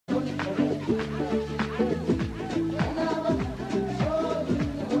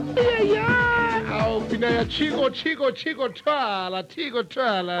Chico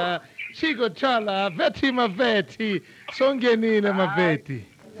twala, veti maveti, songenile maveti.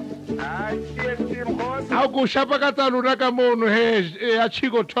 Akushapa kataluna ka munhu ya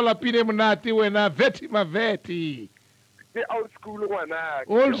Chico twala pine mnati wena veti maveti. Ke old school ngwana.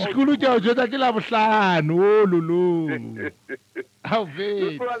 Old school ke o jeta ke la bohlano o lulu. Au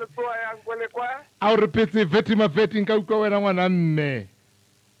veti. Le tsoa yang kwele kwa? Au repetse veti maveti nka utlwa wena ngwana mme.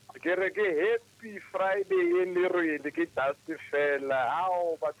 Ke re ke happy Friday le rwele ke dust fela.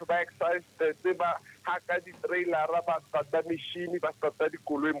 Ao batho ba excited ba haka di trailer ba stata machine ba stata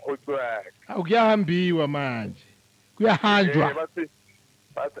dikoloi mkhotsi. Au kuyahambiwa manje. Kuyahanjwa.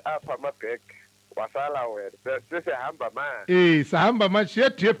 Bathi apha mabhek. Wasala wena. Sesihamba manje. Sahamba manje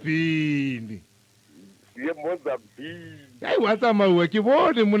yedebhini. Siye Mozambique. Hayi watsamauwa ke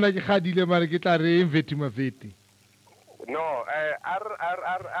bone mona ke gadile mare ke tla re veti maveti. No,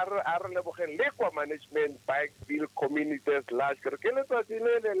 ar lebogeng le kwa management Bikeville Communities Lodge ke le tsatsi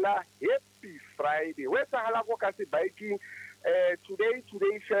le la Happy Friday. We tsagala go ka se biking today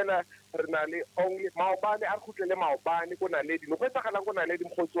fela re na le only maobane a khutlele maobane go na le di no go tsagala go na le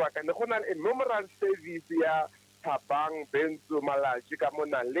dimkhotsi wa ka ne go na le memorial service ya Thabang Benzo Malachi ka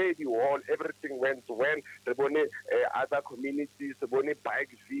mona lady hall everything went well re bone other communities re bone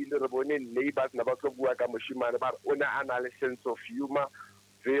Bikeville re bone neighbors na ba tlo bua ka moshimane ba ona ana le sense of humor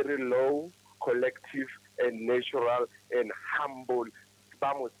very low collective and natural and humble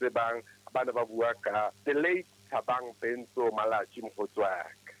ba mo tsebang ba ne ba bua ka the late Thabang Benzo Malachi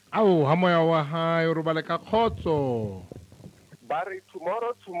mkhotswaka Au hamoya wa hae o robale ka khotso. Barry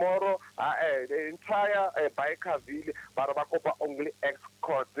tomorrow the entire Bikeville ba kopa only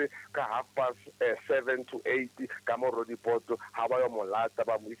escort ka 7 to 8 ka mo Rodipoto ha ba yo molata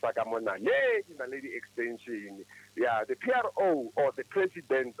ba mo isa ka mona le lady extension the PRO or the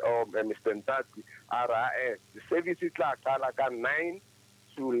president of Mr. Ntati the service tla qala ka 9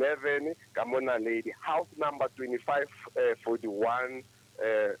 to 11 ka mona lady house number 2541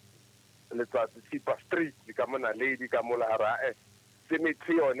 let's Sipa Street ka mona lady ka mola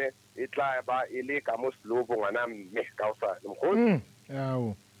cemetery yone e tla ba ile ka mo slovo ngwana mme ka usa mkhotsi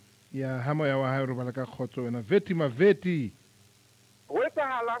yawo ya hamoya wa hae robala ka khotso wena veti maveti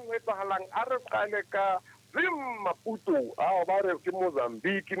wetsahalang a re qale ka Maputo ba re ke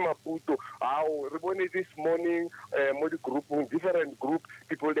Mozambique Maputo re bone this morning mo di grouping different group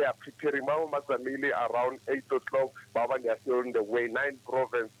people they are preparing Mazamili around 8 o'clock baba they are still on the way 9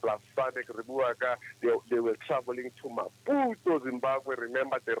 province plus Sadek Ribuaka they were traveling to Maputo Zimbabwe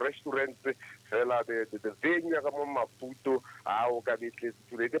remember the restaurant the venue ka mo Maputo ka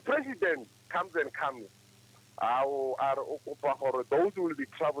today the president comes those who will be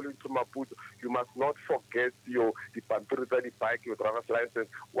traveling to Maputo, you must not forget your the bike, your driver's license.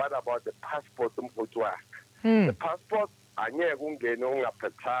 What about the passport? The passport,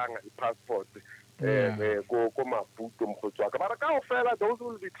 the passport. Go Maputo But those who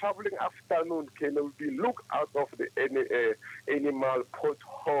will be traveling afternoon can be look out of the animal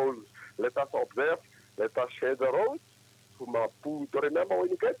potholes. Let us observe, let us share the roads. Maputo. Remember, when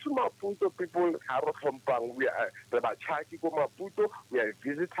you get to Maputo, people we are Chaki go Maputo, we are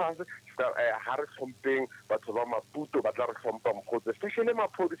visitors, Harris humping, but Maputo, but especially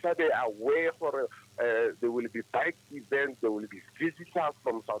Maputo, they are aware for there will be bike events, there will be visitors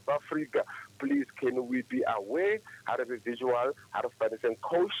from South Africa. Please, can we be aware? How to be visual, how to study and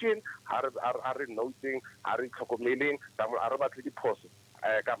caution, how to noting, how to calculating, how to be possible.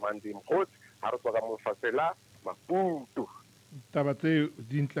 Kamandi Mhot, how to Fasela. Maputo. Taba tse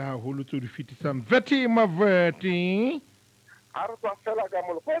dintle haholo tse di fetisang veti maveti a re tswa fela ka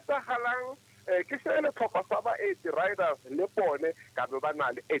molo go tsagalang ke se le tlhopha sa ba 80 riders le bone ka be ba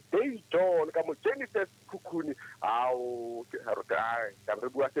na le a day john ka mo Jennifer Khukhuni ka re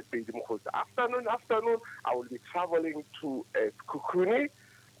bua se pedi mokgotsi afternoon I will be traveling to Khukhuni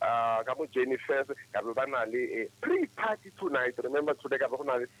ka mo Jennifer ka be ba na le a pre-party tonight remember today ka be go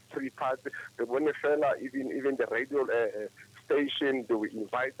na le pre-party the bone fela even the radio station they were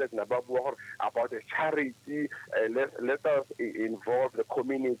invited about the charity let us involve the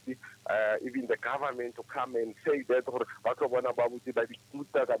community even the government to come and say that ba tlo bona ba botse ba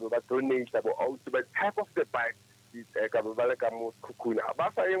dikuta ka ba donate ba out but type of the bike is ka ba le ka mo Khukhuni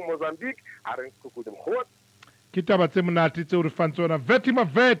ba sa eng Mozambique a re Khukhuni mkhot ke taba tse monate tse o re fang tsona veti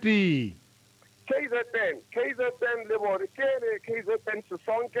maveti KZN le bone KZN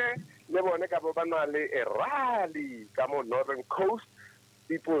Sesonke le bone ka ba na le a rally ka mo Northern Coast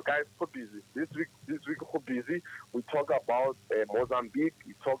people, guys, go busy. This week, go busy. We talk about Mozambique.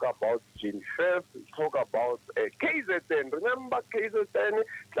 We talk about Genfest. We talk about KZN. Remember KZN?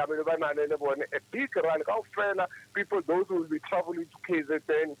 A big run. People, those who will be traveling to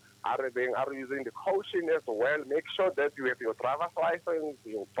KZN are using the caution as well. Make sure that you have your driver's license,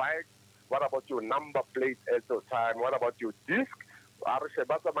 your bike. What about your number plate at the time? What about your disc?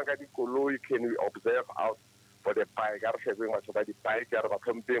 Can we observe out for the bike? The bike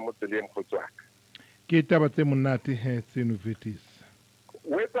ke taba tse monate he tseno Vetis.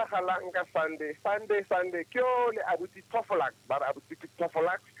 wetsa galanga Sunday ke yole abuti Tofolax but abuti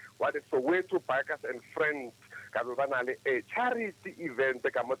Tofolax what is Soweto Bikers and Friends ka be bana le a charity event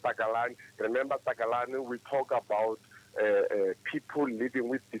ka mo Takalani. Remember Takalani, we talk about people living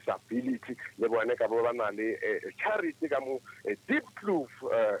with disability le bone ka be bana le charity ka mo Deep Kloof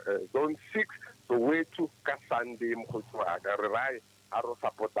zone 6 Soweto ka Sunday mo go tswa ka re rai a ro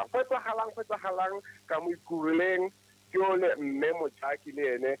supporta fetsa galang ka mo ikureleng ke ole mme Mojaki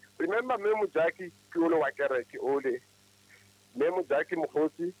le ene. Remember mme Mojaki ke ole wa kereke ole mme Mojaki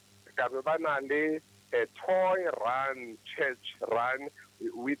mogotsi ka be ba na le a toy run, church run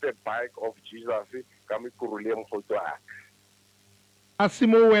with the bike of Jesus ka mo ikureleng go tswa a se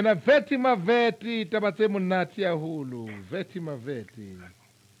mo wena Veti Maveti taba tse monate haholo Veti Maveti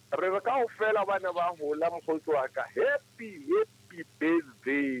re re ka o fela bana ba hola mogotsi wa ka happy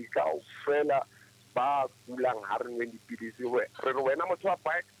birthday ka o fela ba kulang ha re nwe dipidisi re re wena motho wa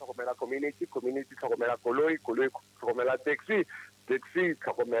bike tlhokomela community tlhokomela koloi tlhokomela taxi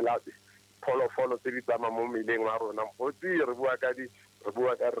tlhokomela pholofolo tse di tsamaya mo meleng wa rona mogotsi re bua ka re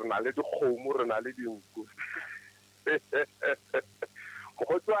na le dikgomo re na le dinku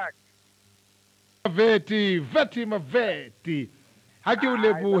mogotsi wa Veti Maveti ha ke o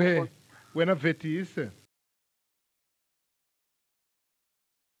lebohe wena Vetis